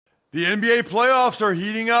The NBA playoffs are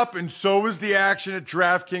heating up, and so is the action at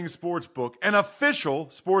DraftKings Sportsbook, an official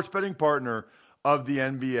sports betting partner of the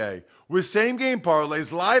NBA. With same-game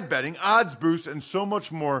parlays, live betting, odds boosts, and so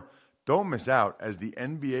much more, don't miss out as the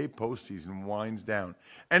NBA postseason winds down.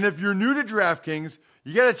 And if you're new to DraftKings,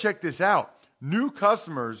 you got to check this out. New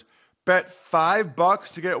customers bet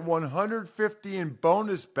 $5 to get $150 in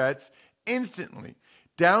bonus bets instantly.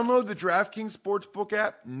 Download the DraftKings Sportsbook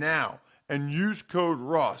app now and use code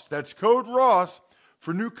Ross. That's code Ross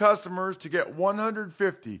for new customers to get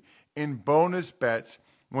 $150 in bonus bets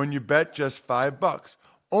when you bet just $5.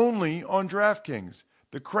 Only on DraftKings.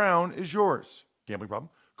 The crown is yours. Gambling problem?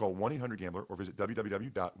 Call 1-800-GAMBLER or visit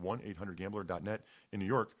www.1800gambler.net. In New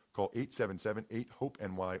York, call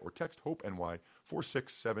 877-8-HOPE-NY or text HOPE-NY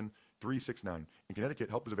 467-369. In Connecticut,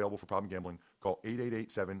 help is available for problem gambling. Call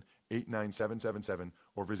 888-7-897-7777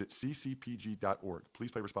 or visit ccpg.org.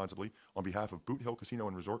 Please play responsibly on behalf of Boot Hill Casino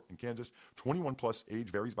and Resort in Kansas. 21 plus, age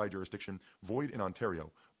varies by jurisdiction. Void in Ontario.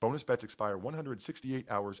 Bonus bets expire 168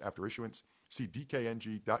 hours after issuance. See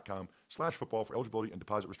dkng.com/football for eligibility and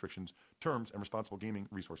deposit restrictions, terms, and responsible gaming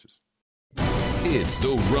resources. It's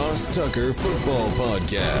the Ross Tucker Football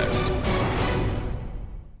Podcast.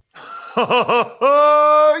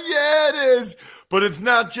 Oh, yeah, it is. But it's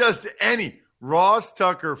not just any Ross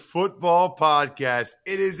Tucker Football Podcast.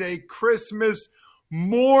 It is a Christmas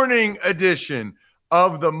morning edition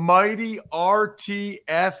of the mighty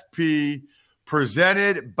RTFP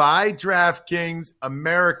presented by DraftKings,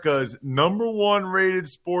 America's #1 rated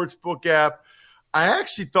sportsbook app. I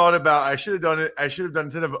actually thought about, I should have done it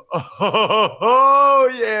instead of,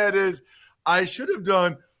 oh, yeah, it is. I should have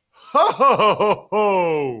done, ho, ho, ho,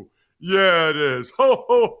 ho. Yeah, it is. Ho,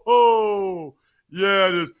 ho, ho. Yeah,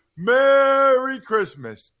 it is. Merry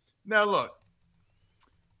Christmas. Now, look,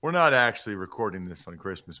 we're not actually recording this on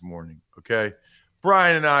Christmas morning, okay?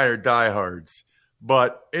 Brian and I are diehards,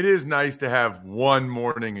 but it is nice to have one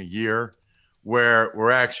morning a year where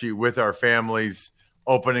we're actually with our families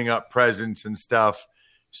opening up presents and stuff.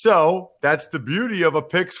 So that's the beauty of a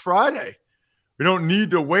Picks Friday. We don't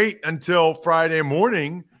need to wait until Friday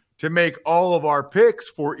morning to make all of our picks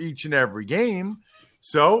for each and every game.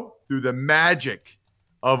 So through the magic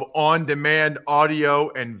of on-demand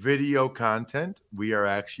audio and video content, we are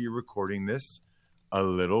actually recording this a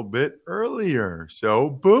little bit earlier. So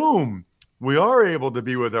boom, we are able to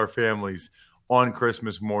be with our families on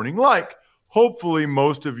Christmas morning, like hopefully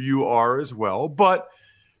most of you are as well. But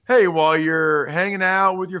hey, while you're hanging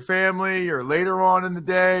out with your family or later on in the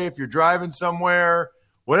day, if you're driving somewhere,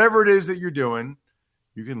 whatever it is that you're doing,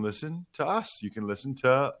 you can listen to us. You can listen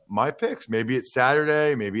to my picks. Maybe it's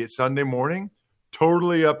Saturday, maybe it's Sunday morning.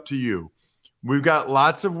 Totally up to you. We've got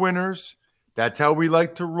lots of winners. That's how we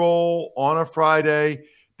like to roll on a Friday.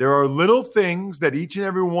 There are little things that each and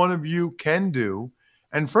every one of you can do.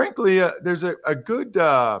 And frankly, there's a good,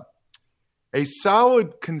 a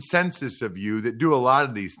solid consensus of you that do a lot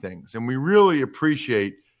of these things. And we really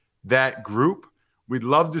appreciate that group. We'd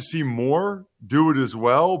love to see more do it as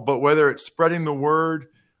well. But whether it's spreading the word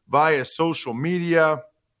via social media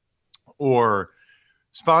or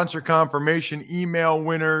sponsor confirmation email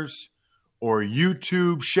winners or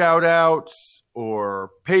YouTube shout outs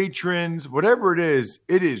or patrons, whatever it is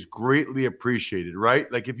greatly appreciated, right?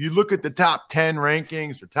 Like if you look at the top 10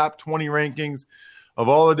 rankings or top 20 rankings of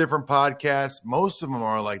all the different podcasts, most of them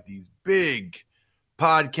are like these big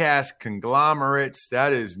podcast conglomerates.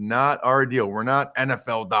 That is not our deal. We're not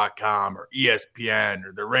NFL.com or ESPN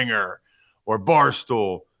or The Ringer or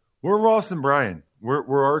Barstool. We're Ross and Brian.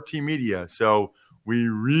 We're RT Media. So we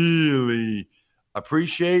really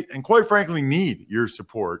appreciate and quite frankly need your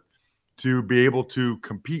support to be able to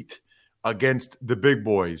compete against the big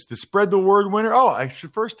boys. The Spread the Word winner. Oh, I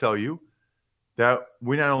should first tell you that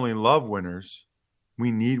we not only love winners,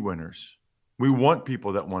 we need winners. We want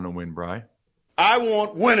people that want to win, Bri. I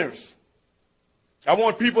want winners. I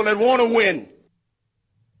want people that want to win.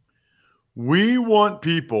 We want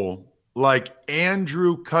people like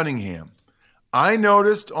Andrew Cunningham. I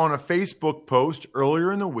noticed on a Facebook post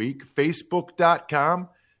earlier in the week,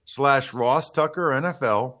 facebook.com/Ross Tucker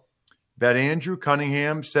NFL, that Andrew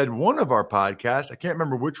Cunningham said one of our podcasts, I can't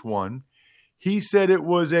remember which one, he said it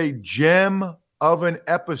was a gem of an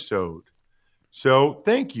episode. So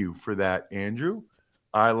thank you for that, Andrew.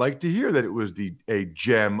 I like to hear that it was a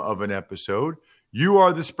gem of an episode. You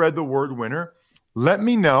are the Spread the Word winner. Let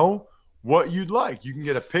me know what you'd like. You can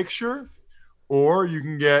get a picture or you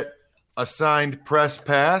can get a signed press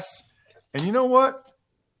pass. And you know what?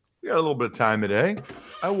 We got a little bit of time today.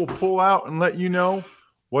 I will pull out and let you know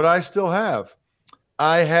what I still have.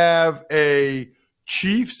 I have a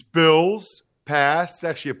Chiefs-Bills pass. It's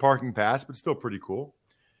actually a parking pass, but still pretty cool.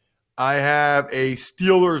 I have a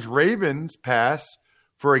Steelers-Ravens pass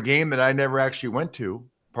for a game that I never actually went to,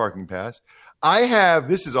 parking pass. I have,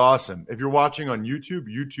 this is awesome. If you're watching on YouTube,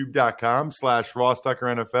 youtube.com/Ross Tucker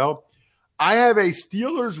NFL, I have a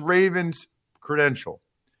Steelers-Ravens credential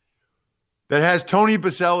that has Tony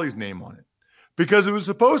Baselli's name on it because it was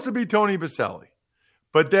supposed to be Tony Baselli,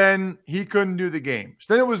 but then he couldn't do the game.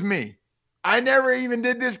 So then it was me. I never even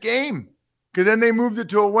did this game because then they moved it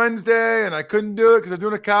to a Wednesday and I couldn't do it because I'm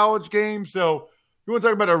doing a college game. So you want to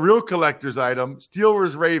talk about a real collector's item,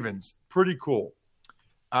 Steelers-Ravens, pretty cool.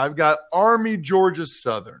 I've got Army Georgia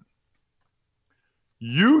Southern,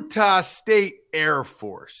 Utah State Air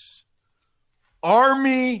Force,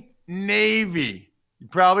 Army Navy. You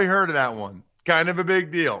probably heard of that one. Kind of a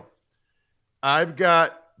big deal. I've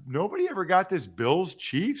got, nobody ever got this Bills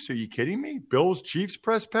Chiefs. Are you kidding me? Bills Chiefs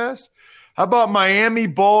press pass. How about Miami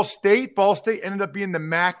Ball State? Ball State ended up being the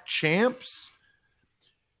MAC champs.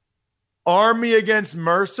 Army against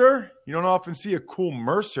Mercer. You don't often see a cool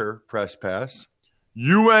Mercer press pass.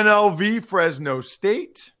 UNLV Fresno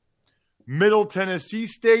State. Middle Tennessee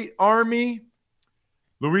State Army.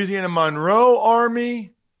 Louisiana Monroe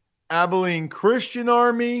Army. Abilene Christian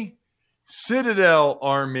Army. Citadel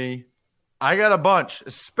Army. I got a bunch,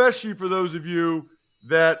 especially for those of you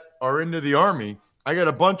that are into the Army. I got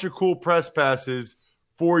a bunch of cool press passes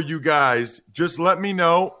for you guys. Just let me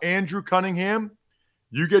know. Andrew Cunningham,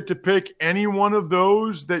 you get to pick any one of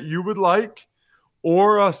those that you would like,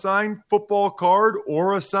 or a signed football card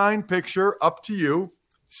or a signed picture, up to you.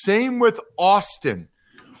 Same with Austin.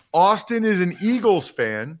 Austin is an Eagles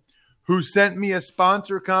fan who sent me a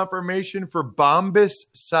sponsor confirmation for Bombas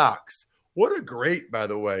socks. What a great, by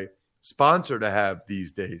the way, sponsor to have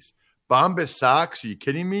these days. Bombas socks, are you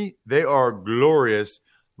kidding me? They are glorious.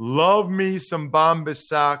 Love me some Bombas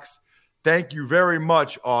socks. Thank you very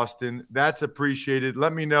much, Austin. That's appreciated.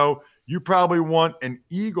 Let me know. You probably want an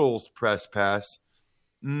Eagles press pass.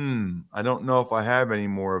 I don't know if I have any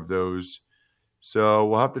more of those. So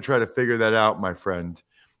we'll have to try to figure that out, my friend.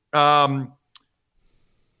 I'll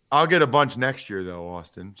get a bunch next year, though,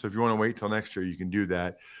 Austin. So if you want to wait till next year, you can do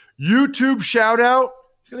that. YouTube shout out.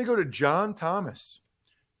 It's going to go to John Thomas.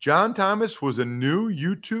 John Thomas was a new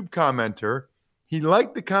YouTube commenter. He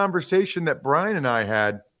liked the conversation that Brian and I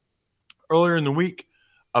had earlier in the week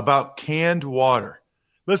about canned water.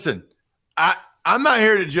 Listen, I'm not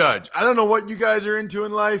here to judge. I don't know what you guys are into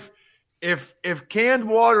in life. If canned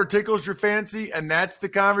water tickles your fancy and that's the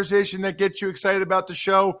conversation that gets you excited about the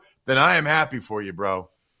show, then I am happy for you, bro.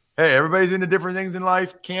 Hey, everybody's into different things in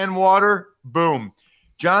life. Canned water, boom.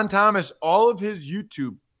 John Thomas, all of his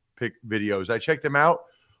YouTube videos, I checked them out,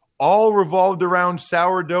 all revolved around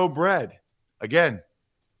sourdough bread. Again,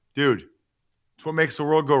 dude, it's what makes the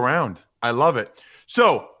world go round. I love it.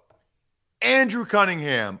 So, Andrew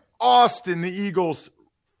Cunningham, Austin, the Eagles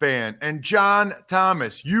fan, and John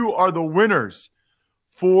Thomas, you are the winners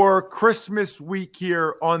for Christmas week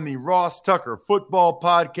here on the Ross Tucker Football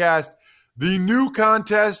Podcast. The new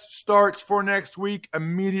contest starts for next week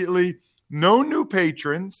immediately. No new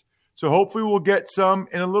patrons, so hopefully we'll get some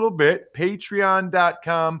in a little bit.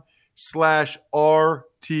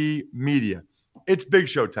 Patreon.com/RT Media. It's Big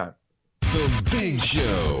Show time. The Big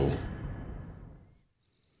Show.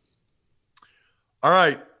 All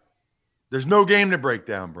right. There's no game to break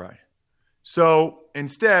down, Brian. So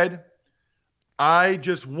instead, I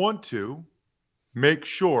just want to make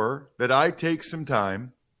sure that I take some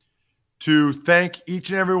time to thank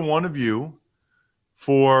each and every one of you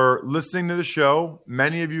for listening to the show.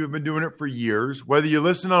 Many of you have been doing it for years. Whether you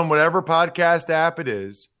listen on whatever podcast app it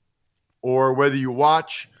is, or whether you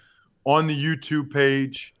watch on the YouTube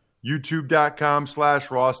page,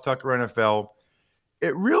 youtube.com/Ross Tucker NFL,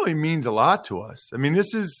 it really means a lot to us. I mean,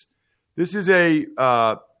 this is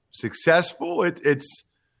a successful. It's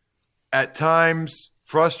at times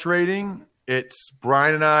frustrating. It's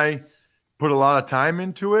Brian and I put a lot of time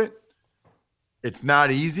into it. It's not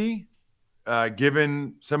easy,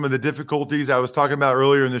 given some of the difficulties I was talking about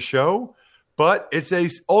earlier in the show, but it's a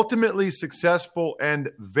ultimately successful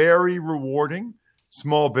and very rewarding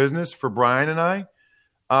small business for Brian and I.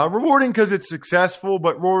 Rewarding because it's successful,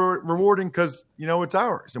 but rewarding because, it's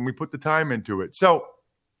ours and we put the time into it. So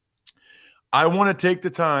I want to take the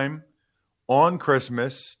time on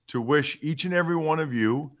Christmas to wish each and every one of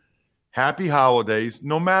you happy holidays,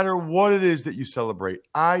 no matter what it is that you celebrate.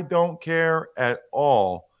 I don't care at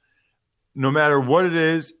all. No matter what it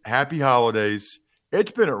is, happy holidays.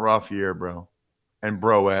 It's been a rough year, bro. And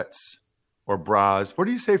broettes or bras. What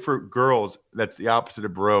do you say for girls? That's the opposite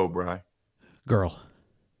of bro, Bri. Girl.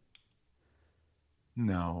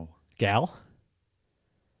 No. Gal?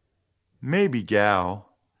 maybe gal.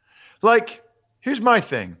 Like, here's my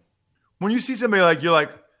thing. When you see somebody like, you're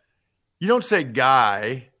like, you don't say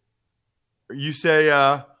guy. You say,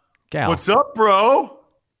 Gal. what's up, bro?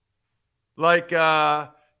 Like,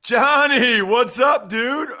 Johnny, what's up,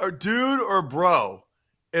 dude? Or bro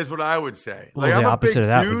is what I would say. Well, like, the I'm a big opposite of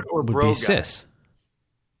that dude or would bro be guy. sis.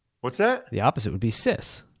 What's that? The opposite would be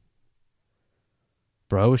sis.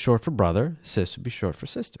 Bro is short for brother. Sis would be short for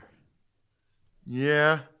sister.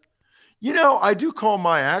 Yeah. You know, I do call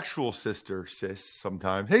my actual sister sis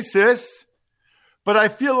sometimes. Hey, sis. But I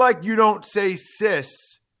feel like you don't say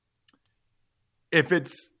sis if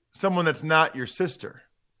it's someone that's not your sister.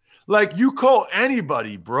 Like, you call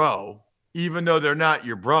anybody bro, even though they're not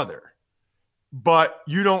your brother. But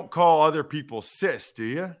you don't call other people sis, do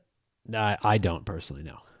you? No, I don't personally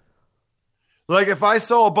know. Like, if I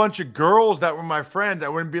saw a bunch of girls that were my friends, I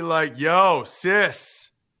wouldn't be like, yo,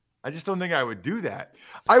 sis. I just don't think I would do that.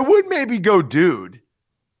 I would maybe go dude.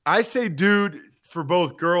 I say dude for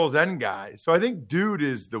both girls and guys. So I think dude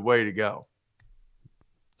is the way to go.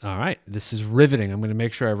 All right. This is riveting. I'm going to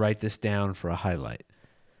make sure I write this down for a highlight.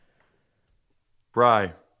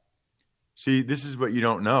 Bri, see, this is what you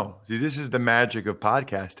don't know. See, this is the magic of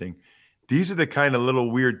podcasting. These are the kind of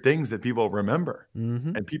little weird things that people remember.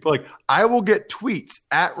 Mm-hmm. And people like, I will get tweets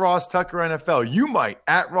at Ross Tucker NFL. You might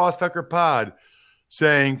at Ross Tucker Pod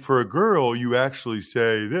saying, for a girl, you actually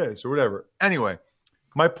say this or whatever. Anyway,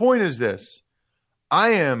 my point is this.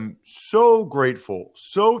 I am so grateful,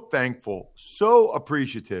 so thankful, so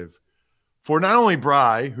appreciative for not only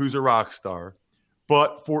Bri, who's a rock star,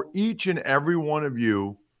 but for each and every one of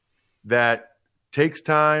you that takes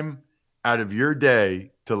time out of your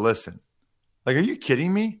day to listen. Like, are you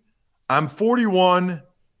kidding me? I'm 41,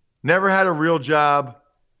 never had a real job.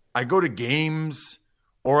 I go to games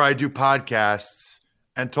or I do podcasts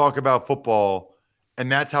and talk about football, and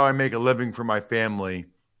that's how I make a living for my family.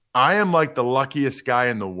 I am like the luckiest guy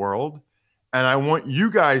in the world, and I want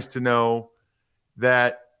you guys to know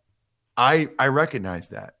that I recognize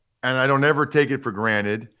that, and I don't ever take it for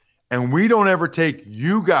granted, and we don't ever take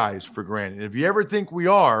you guys for granted. If you ever think we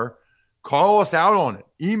are, call us out on it.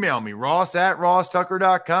 Email me,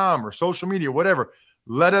 ross@rosstucker.com, or social media, whatever.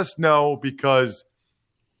 Let us know, because,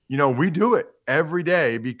 you know, we do it every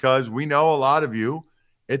day because we know a lot of you,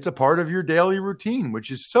 it's a part of your daily routine,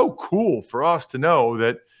 which is so cool for us to know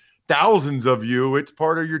that thousands of you, it's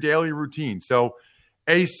part of your daily routine. So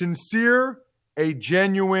a sincere, a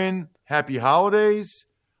genuine happy holidays.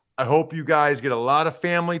 I hope you guys get a lot of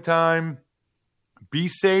family time. Be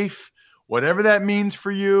safe, whatever that means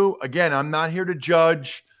for you. Again, I'm not here to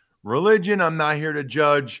judge religion. I'm not here to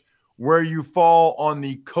judge where you fall on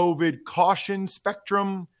the COVID caution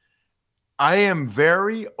spectrum. I am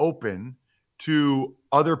very open to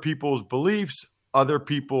other people's beliefs, other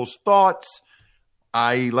people's thoughts.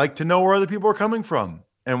 I like to know where other people are coming from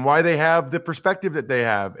and why they have the perspective that they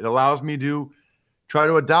have. It allows me to try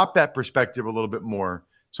to adopt that perspective a little bit more.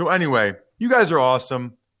 So anyway, you guys are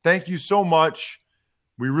awesome. Thank you so much.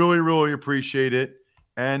 We really, really appreciate it.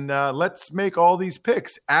 And let's make all these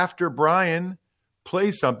picks after Brian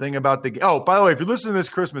plays something about the – oh, by the way, if you're listening to this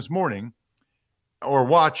Christmas morning or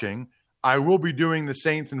watching, I will be doing the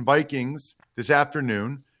Saints and Vikings this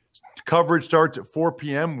afternoon. Coverage starts at 4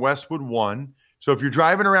 p.m., Westwood 1. So if you're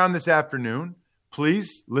driving around this afternoon,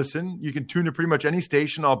 please listen. You can tune to pretty much any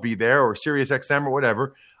station. I'll be there, or Sirius XM or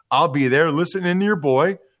whatever. I'll be there. Listen in to your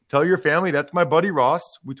boy. Tell your family that's my buddy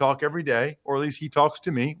Ross. We talk every day, or at least he talks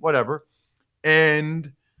to me, whatever.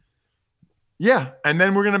 And yeah, and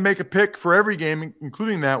then we're going to make a pick for every game,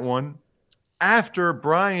 including that one, after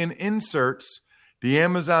Brian inserts the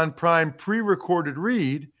Amazon Prime pre-recorded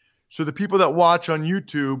read, so the people that watch on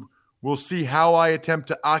YouTube will see how I attempt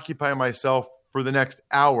to occupy myself for the next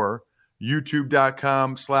hour.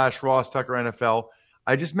 YouTube.com/Ross Tucker NFL.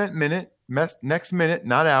 I just meant minute, next minute,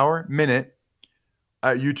 not hour, minute.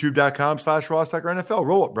 At YouTube.com/Ross Tucker NFL.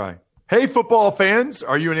 Roll it, Brian. Hey, football fans,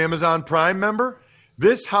 are you an Amazon Prime member?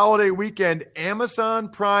 This holiday weekend, Amazon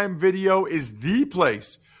Prime Video is the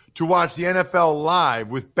place to watch the NFL live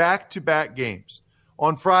with back-to-back games.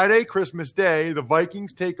 On Friday, Christmas Day, the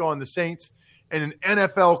Vikings take on the Saints in an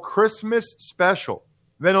NFL Christmas special.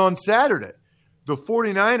 Then on Saturday, the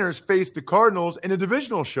 49ers face the Cardinals in a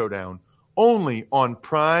divisional showdown, only on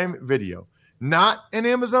Prime Video. Not an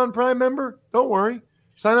Amazon Prime member? Don't worry.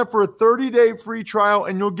 Sign up for a 30-day free trial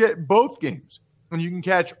and you'll get both games. And you can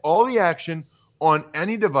catch all the action on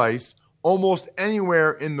any device, almost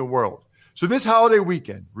anywhere in the world. So this holiday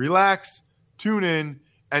weekend, relax, tune in,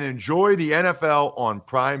 and enjoy the NFL on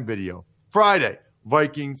Prime Video. Friday,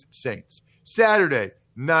 Vikings, Saints. Saturday,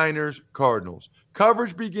 Niners, Cardinals.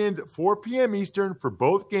 Coverage begins at 4 p.m. Eastern for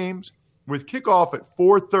both games, with kickoff at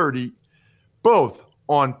 4:30, both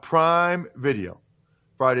on Prime Video.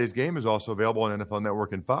 Friday's game is also available on NFL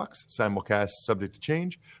Network and Fox, simulcast subject to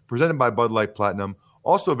change, presented by Bud Light Platinum,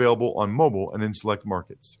 also available on mobile and in select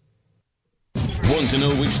markets. Want to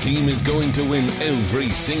know which team is going to win every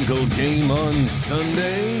single game on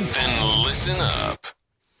Sunday? Then listen up.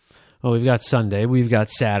 Well, we've got Sunday, we've got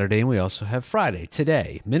Saturday, and we also have Friday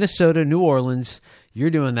today. Minnesota, New Orleans. You're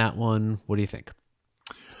doing that one. What do you think?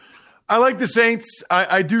 I like the Saints.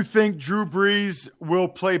 I do think Drew Brees will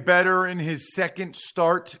play better in his second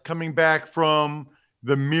start coming back from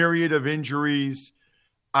the myriad of injuries.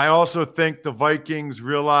 I also think the Vikings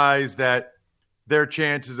realize that their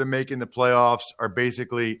chances of making the playoffs are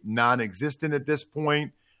basically non-existent at this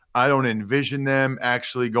point. I don't envision them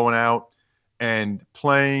actually going out and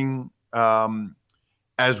playing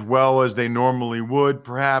as well as they normally would,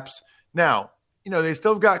 perhaps. Now, they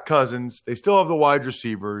still got Cousins. They still have the wide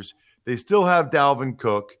receivers. They still have Dalvin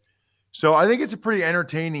Cook. So I think it's a pretty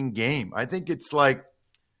entertaining game. I think it's like,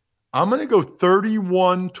 I'm going to go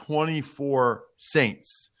 31-24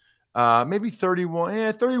 Saints. Maybe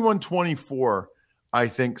 31-24, I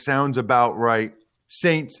think sounds about right.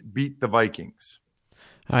 Saints beat the Vikings.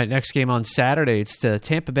 All right, next game on Saturday, it's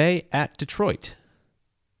Tampa Bay at Detroit.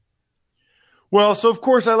 Well, so of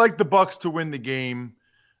course I like the Bucs to win the game.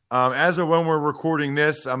 As of when we're recording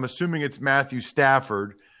this, I'm assuming it's Matthew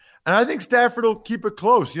Stafford. And I think Stafford will keep it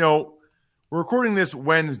close. We're recording this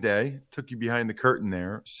Wednesday. Took you behind the curtain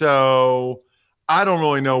there. So I don't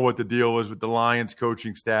really know what the deal is with the Lions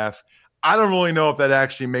coaching staff. I don't really know if that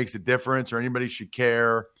actually makes a difference or anybody should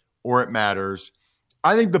care or it matters.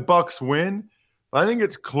 I think the Bucs win, but I think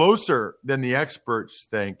it's closer than the experts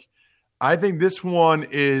think. I think this one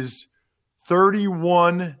is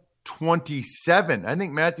 31-27. I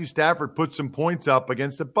think Matthew Stafford put some points up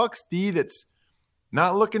against a Bucs D that's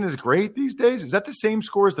not looking as great these days. Is that the same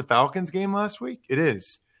score as the Falcons game last week? It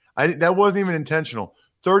is. That wasn't even intentional.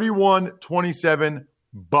 31-27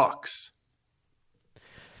 Bucs.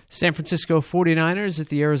 San Francisco 49ers at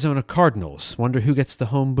the Arizona Cardinals. Wonder who gets the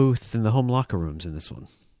home booth and the home locker rooms in this one.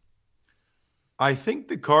 I think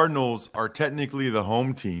the Cardinals are technically the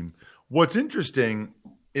home team. What's interesting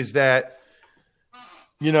is that,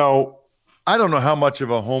 I don't know how much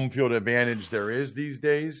of a home field advantage there is these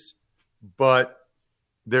days, but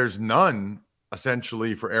there's none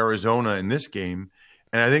essentially for Arizona in this game.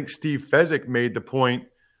 And I think Steve Fezzik made the point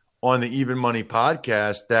on the Even Money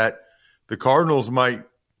podcast that the Cardinals might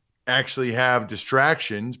actually have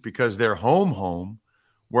distractions because they're home,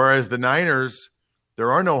 whereas the Niners,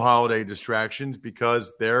 there are no holiday distractions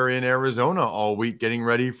because they're in Arizona all week getting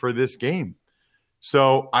ready for this game.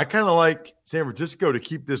 So I kind of like San Francisco to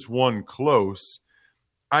keep this one close.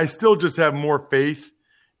 I still just have more faith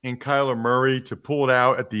in Kyler Murray to pull it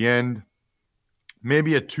out at the end.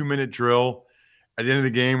 Maybe a 2-minute drill at the end of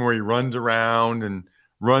the game where he runs around and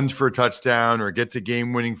runs for a touchdown or gets a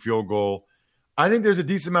game-winning field goal. I think there's a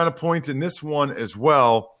decent amount of points in this one as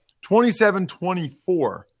well.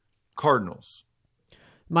 27-24 Cardinals.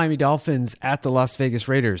 Miami Dolphins at the Las Vegas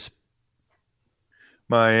Raiders.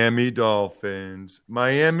 Miami Dolphins.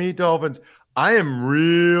 I am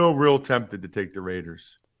real tempted to take the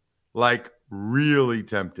Raiders. Like, really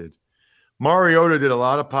tempted. Mariota did a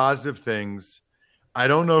lot of positive things. I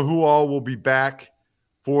don't know who all will be back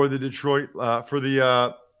for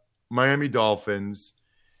the Miami Dolphins.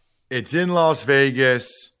 It's in Las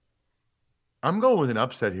Vegas. I'm going with an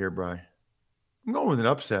upset here, Bri. I'm going with an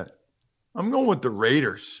upset. I'm going with the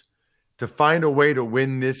Raiders to find a way to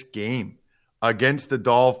win this game against the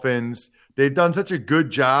Dolphins. They've done such a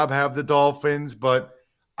good job, have the Dolphins, but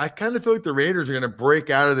I kind of feel like the Raiders are going to break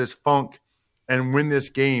out of this funk and win this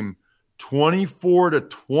game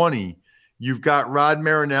 24-20. You've got Rod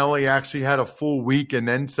Marinelli actually had a full week and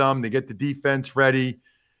then some to get the defense ready.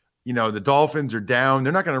 The Dolphins are down.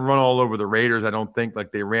 They're not going to run all over the Raiders, I don't think,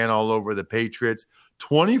 like they ran all over the Patriots.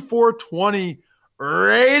 24-20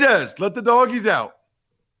 Raiders. Let the doggies out.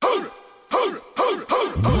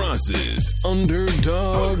 Ross's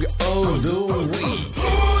Underdog of the Week.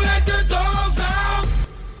 Let the dogs out.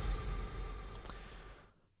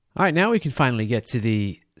 All right, now we can finally get to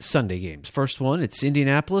the Sunday games. First one, it's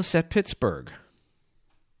Indianapolis at Pittsburgh.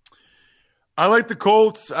 I like the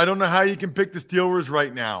Colts. I don't know how you can pick the Steelers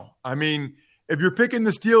right now. I mean, if you're picking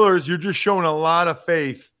the Steelers, you're just showing a lot of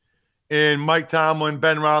faith in Mike Tomlin,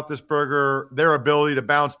 Ben Roethlisberger, their ability to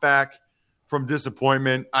bounce back from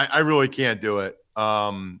disappointment. I really can't do it.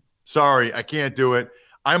 Sorry, I can't do it.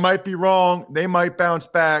 I might be wrong. They might bounce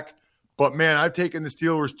back. But, man, I've taken the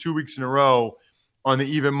Steelers 2 weeks in a row, on the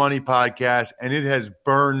Even Money podcast, and it has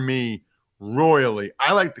burned me royally.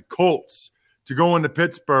 I like the Colts to go into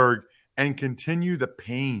Pittsburgh and continue the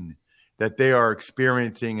pain that they are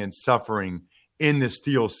experiencing and suffering in the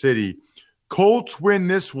Steel City. Colts win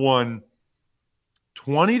this one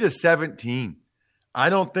 20-17. I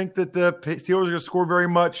don't think that the Steelers are going to score very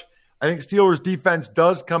much. I think Steelers defense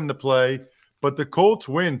does come to play, but the Colts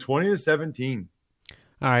win 20-17.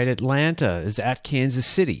 All right, Atlanta is at Kansas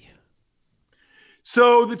City.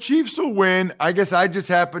 So the Chiefs will win. I guess I just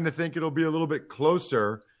happen to think it'll be a little bit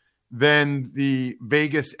closer than the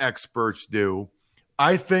Vegas experts do.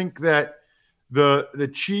 I think that the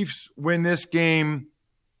Chiefs win this game.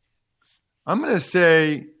 I'm going to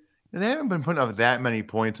say they haven't been putting up that many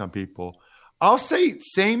points on people. I'll say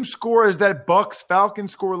same score as that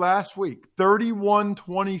Bucs-Falcons score last week,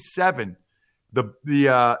 31-27.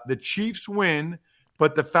 The Chiefs win,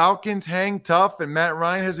 but the Falcons hang tough, and Matt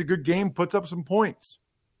Ryan has a good game, puts up some points.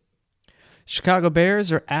 Chicago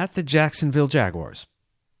Bears are at the Jacksonville Jaguars.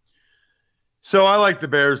 So I like the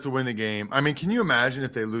Bears to win the game. I mean, can you imagine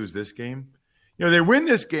if they lose this game? You know, they win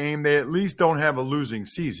this game, they at least don't have a losing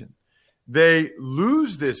season. They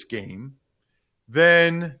lose this game,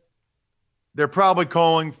 then they're probably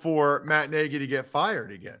calling for Matt Nagy to get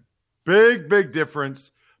fired again. Big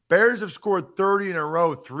difference. Bears have scored 30 in a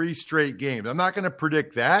row, 3 straight games. I'm not going to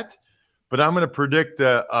predict that, but I'm going to predict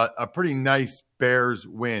a pretty nice Bears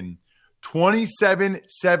win.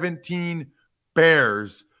 27-17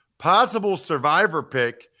 Bears. Possible survivor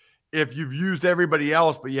pick if you've used everybody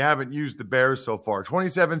else, but you haven't used the Bears so far.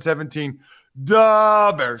 27-17,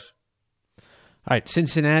 the Bears. All right,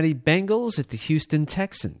 Cincinnati Bengals at the Houston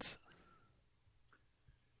Texans.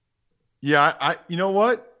 Yeah, you know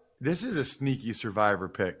what? This is a sneaky survivor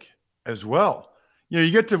pick as well. You know,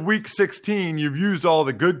 you get to week 16, you've used all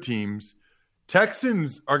the good teams.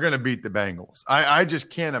 Texans are going to beat the Bengals. I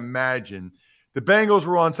just can't imagine. The Bengals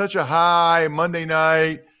were on such a high Monday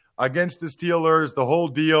night against the Steelers, the whole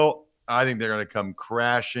deal. I think they're going to come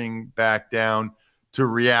crashing back down to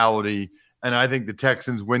reality. And I think the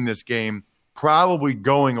Texans win this game, probably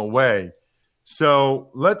going away.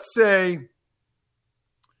 So let's say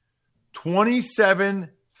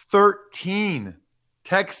 27-13.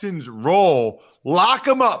 Texans roll. Lock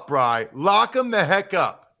them up, Bri. Lock them the heck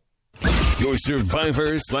up. Your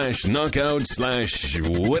survivor / knockout /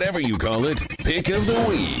 whatever you call it, pick of the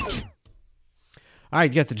week. All right,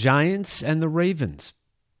 you got the Giants and the Ravens.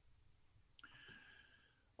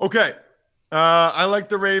 Okay. I like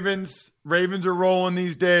the Ravens. Ravens are rolling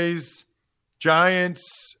these days.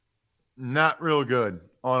 Giants, not real good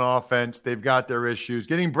on offense. They've got their issues.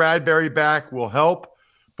 Getting Bradbury back will help,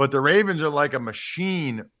 but the Ravens are like a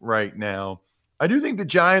machine right now. I do think the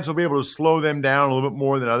Giants will be able to slow them down a little bit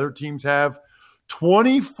more than other teams have.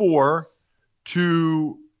 24-13.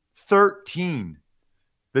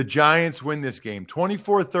 The Giants win this game.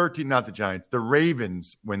 24-13, not the Giants. The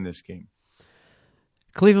Ravens win this game.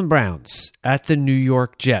 Cleveland Browns at the New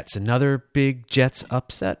York Jets. Another big Jets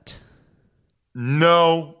upset?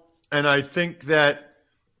 No, and I think that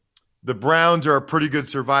the Browns are a pretty good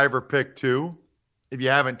survivor pick too, if you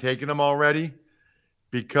haven't taken them already,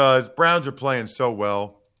 because Browns are playing so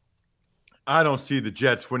well. I don't see the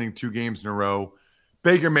Jets winning 2 games in a row.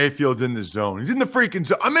 Baker Mayfield's in the zone. He's in the freaking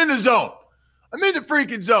zone. I'm in the zone. I'm in the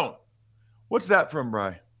freaking zone. What's that from, Bri?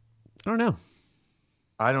 I don't know.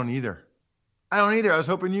 I don't either. I was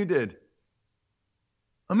hoping you did.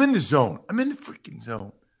 I'm in the zone. I'm in the freaking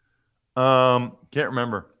zone. Can't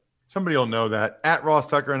remember. Somebody will know that. At Ross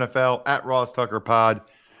Tucker NFL, at Ross Tucker Pod.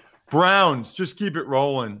 Browns, just keep it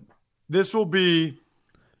rolling. This will be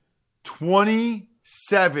 27-17.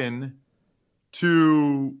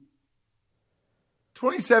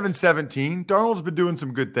 Darnold's been doing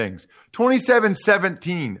some good things.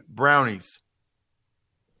 27-17, Brownies.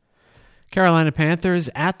 Carolina Panthers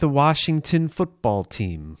at the Washington football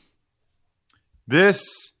team. This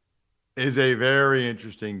is a very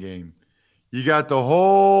interesting game. You got the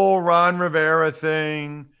whole Ron Rivera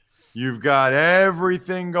thing. You've got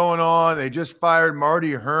everything going on. They just fired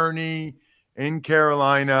Marty Herney in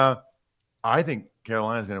Carolina. I think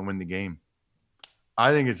Carolina's going to win the game.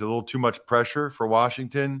 I think it's a little too much pressure for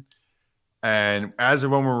Washington. And as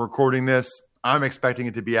of when we're recording this, I'm expecting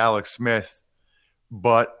it to be Alex Smith.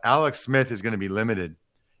 But Alex Smith is going to be limited.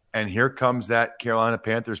 And here comes that Carolina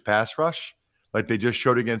Panthers pass rush, like they just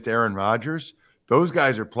showed against Aaron Rodgers. Those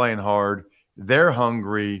guys are playing hard. They're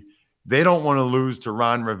hungry. They don't want to lose to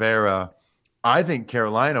Ron Rivera. I think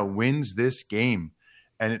Carolina wins this game,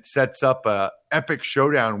 and it sets up a epic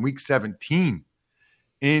showdown week 17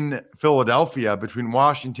 in Philadelphia between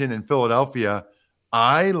Washington and Philadelphia.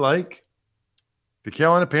 I like the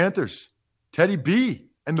Carolina Panthers, Teddy B,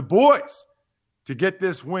 and the boys to get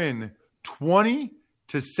this win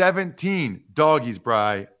 20-17. Doggies,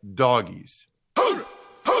 Bry. Doggies.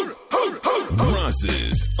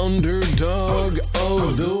 Ross's Underdog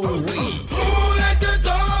of the Week.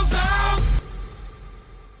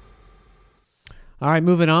 All right,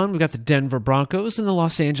 moving on. We've got the Denver Broncos and the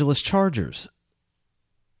Los Angeles Chargers.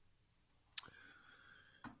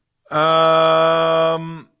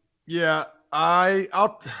 Yeah,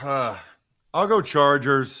 I'll go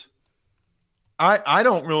Chargers. I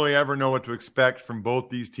don't really ever know what to expect from both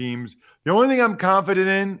these teams. The only thing I'm confident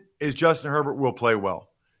in is Justin Herbert will play well.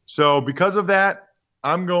 So because of that,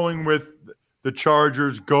 I'm going with the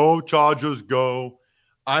Chargers. Go, Chargers, go.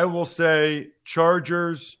 I will say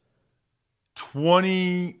Chargers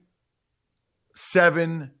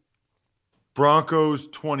 27, Broncos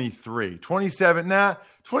 23.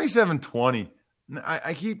 27-20.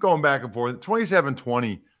 I keep going back and forth.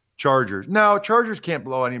 27-20 Chargers. No, Chargers can't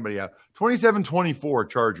blow anybody out. 27-24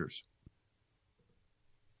 Chargers.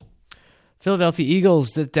 Philadelphia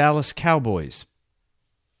Eagles, the Dallas Cowboys.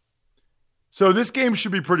 So this game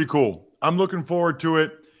should be pretty cool. I'm looking forward to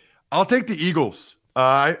it. I'll take the Eagles.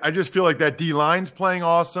 I just feel like that D-line's playing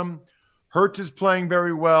awesome. Hurts is playing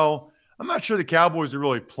very well. I'm not sure the Cowboys are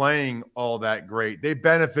really playing all that great. They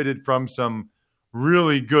benefited from some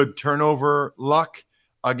really good turnover luck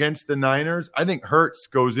against the Niners. I think Hurts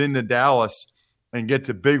goes into Dallas and gets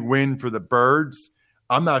a big win for the Birds.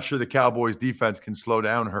 I'm not sure the Cowboys defense can slow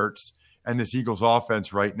down Hurts and this Eagles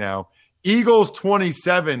offense right now. Eagles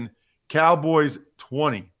 27, Cowboys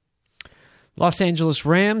 20. Los Angeles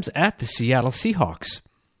Rams at the Seattle Seahawks.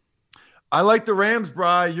 I like the Rams,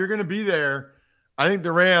 Bry. You're going to be there. I think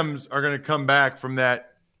the Rams are going to come back from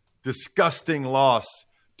that disgusting loss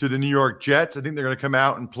to the New York Jets. I think they're going to come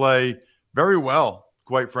out and play very well,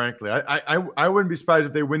 quite frankly. I wouldn't be surprised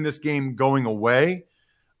if they win this game going away.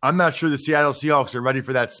 I'm not sure the Seattle Seahawks are ready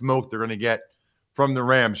for that smoke they're going to get from the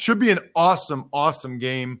Rams. Should be an awesome, awesome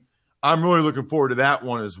game. I'm really looking forward to that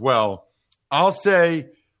one as well. I'll say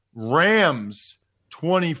Rams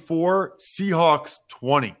 24, Seahawks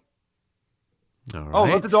 20. All right. Oh,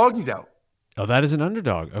 let the doggies out. Oh, that is an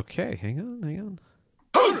underdog. Okay, hang on.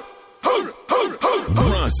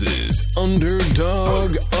 Ross's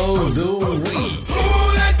Underdog of the Week.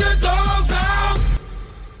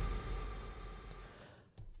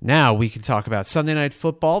 Now we can talk about Sunday Night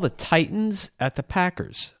Football, the Titans at the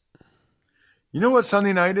Packers. You know what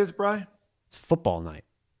Sunday night is, Bri? It's football night.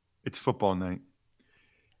 It's football night.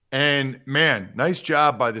 And, man, nice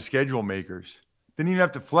job by the schedule makers. Didn't even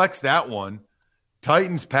have to flex that one.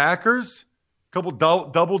 Titans, Packers, a couple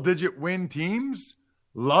double-digit win teams.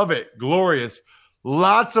 Love it. Glorious.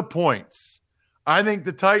 Lots of points. I think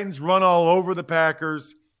the Titans run all over the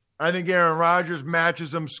Packers. I think Aaron Rodgers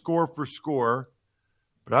matches them score for score.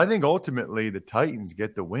 But I think ultimately the Titans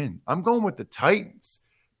get the win. I'm going with the Titans.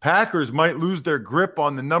 Packers might lose their grip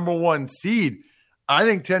on the number one seed. I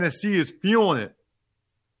think Tennessee is feeling it.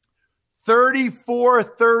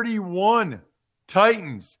 34-31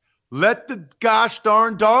 Titans. Let the gosh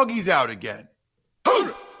darn doggies out again.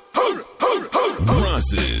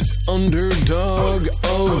 Ross's Underdog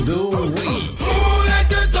of the Week.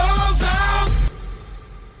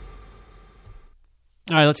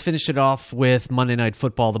 All right, let's finish it off with Monday Night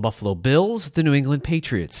Football, the Buffalo Bills, the New England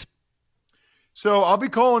Patriots. So I'll be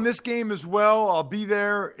calling this game as well. I'll be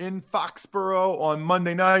there in Foxborough on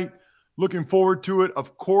Monday night. Looking forward to it.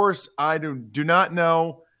 Of course, I do not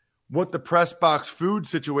know what the press box food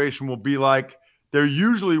situation will be like. They're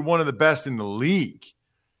usually one of the best in the league.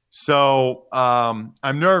 So I'm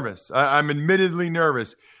nervous. I'm admittedly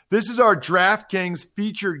nervous. This is our DraftKings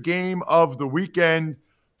featured game of the weekend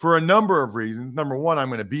for a number of reasons. Number one, I'm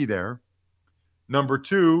going to be there. Number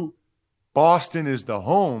two, Boston is the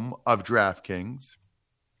home of DraftKings.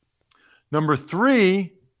 Number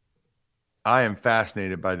three, I am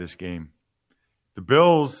fascinated by this game. The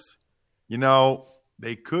Bills,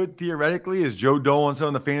 they could theoretically, as Joe Dolan said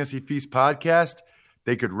on the Fantasy Feast podcast,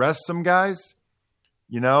 they could rest some guys.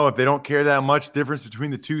 If they don't care that much difference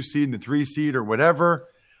between the 2 seed and the 3 seed or whatever.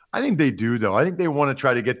 I think they do, though. I think they want to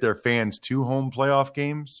try to get their fans to home playoff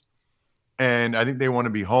games. And I think they want to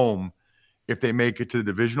be home if they make it to the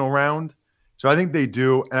divisional round. So I think they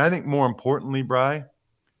do. And I think more importantly, Bri,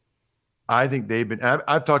 I think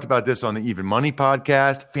I've talked about this on the Even Money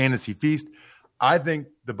podcast, Fantasy Feast. I think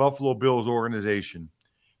the Buffalo Bills organization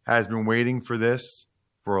has been waiting for this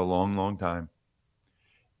for a long, long time.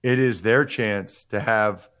 It is their chance to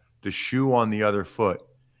have the shoe on the other foot.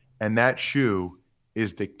 And that shoe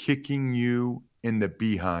is the kicking you in the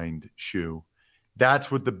behind shoe. That's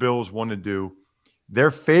what the Bills want to do. They're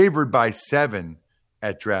favored by 7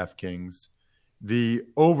 at DraftKings. The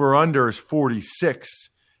over-under is 46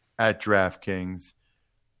 at DraftKings.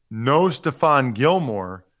 No Stephon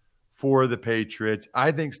Gilmore for the Patriots.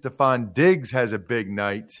 I think Stephon Diggs has a big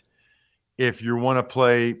night. If you want to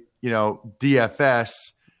play, DFS,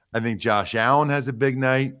 I think Josh Allen has a big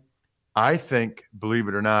night. I think, believe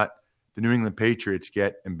it or not, the New England Patriots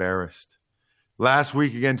get embarrassed. Last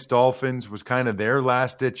week against Dolphins was kind of their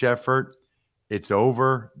last-ditch effort. It's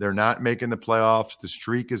over. They're not making the playoffs. The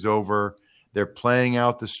streak is over. They're playing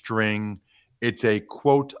out the string. It's a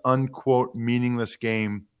quote-unquote meaningless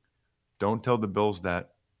game. Don't tell the Bills that.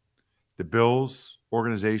 The Bills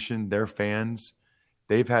organization, their fans,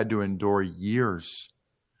 they've had to endure years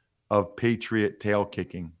of Patriot tail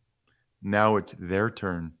kicking. Now it's their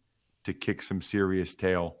turn to kick some serious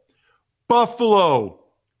tail. Buffalo,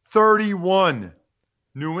 31.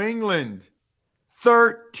 New England,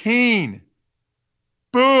 13.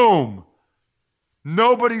 Boom.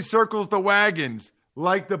 Nobody circles the wagons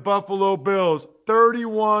like the Buffalo Bills.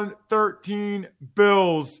 31-13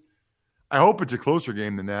 Bills. I hope it's a closer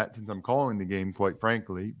game than that since I'm calling the game, quite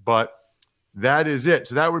frankly. But that is it.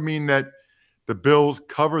 So that would mean that the Bills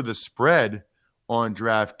cover the spread on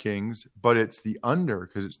DraftKings, but it's the under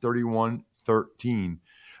because it's 31-13.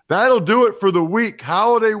 That'll do it for the week.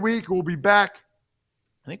 Holiday week. We'll be back.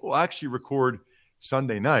 I think we'll actually record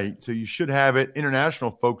Sunday night. So you should have it.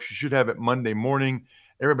 International folks, you should have it Monday morning.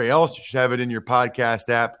 Everybody else, you should have it in your podcast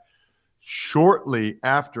app shortly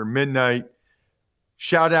after midnight.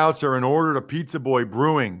 Shout outs are in order to Pizza Boy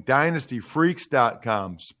Brewing,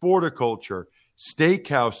 DynastyFreaks.com, Sporticulture,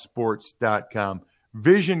 SteakhouseSports.com,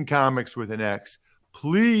 Vision Comics with an X.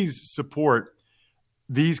 Please support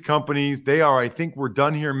these companies. They are, I think we're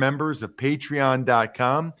done here, members of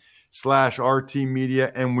Patreon.com/RT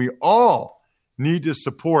Media, and we all need to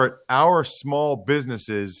support our small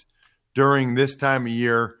businesses during this time of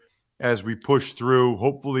year as we push through,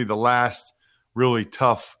 hopefully, the last really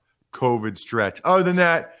tough COVID stretch. Other than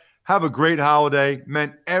that, have a great holiday.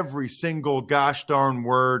 Meant every single gosh darn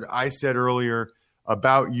word I said earlier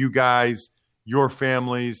about you guys, your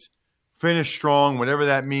families. Finish strong, whatever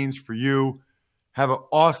that means for you. Have an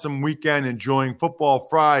awesome weekend enjoying football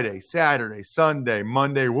Friday, Saturday, Sunday,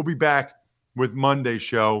 Monday. We'll be back with Monday's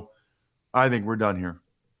show. I think we're done here.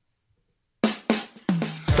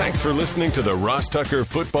 Thanks for listening to the Ross Tucker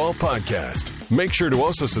Football Podcast. Make sure to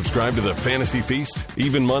also subscribe to the Fantasy Feast,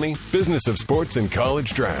 Even Money, Business of Sports, and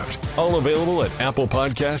College Draft. All available at Apple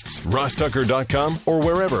Podcasts, rosstucker.com, or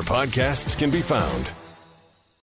wherever podcasts can be found.